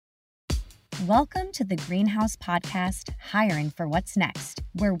Welcome to the Greenhouse Podcast, Hiring for What's Next,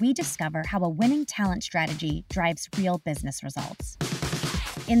 where we discover how a winning talent strategy drives real business results.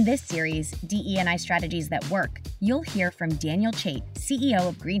 In this series, DE&I Strategies That Work, you'll hear from Daniel Chait, CEO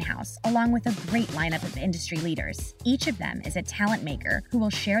of Greenhouse, along with a great lineup of industry leaders. Each of them is a talent maker who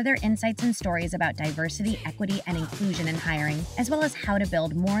will share their insights and stories about diversity, equity, and inclusion in hiring, as well as how to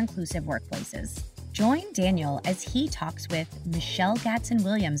build more inclusive workplaces. Join Daniel as he talks with Michelle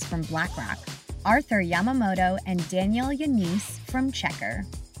Gatson-Williams from BlackRock, Arthur Yamamoto and Daniel Yanis from Checker,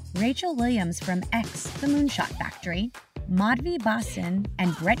 Rachel Williams from X, the Moonshot Factory, Madhvi Basin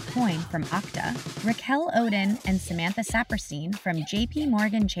and Brett Coyne from Okta, Raquel Odin and Samantha Saperstein from JP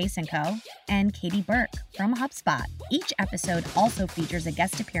Morgan Chase & Co., and Katie Burke from HubSpot. Each episode also features a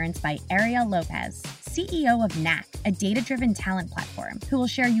guest appearance by Ariel Lopez, CEO of Knack, a data-driven talent platform, who will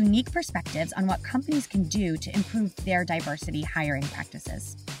share unique perspectives on what companies can do to improve their diversity hiring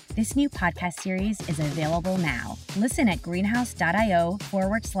practices. This new podcast series is available now. Listen at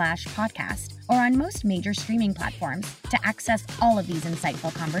greenhouse.io/podcast or on most major streaming platforms to access all of these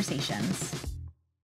insightful conversations.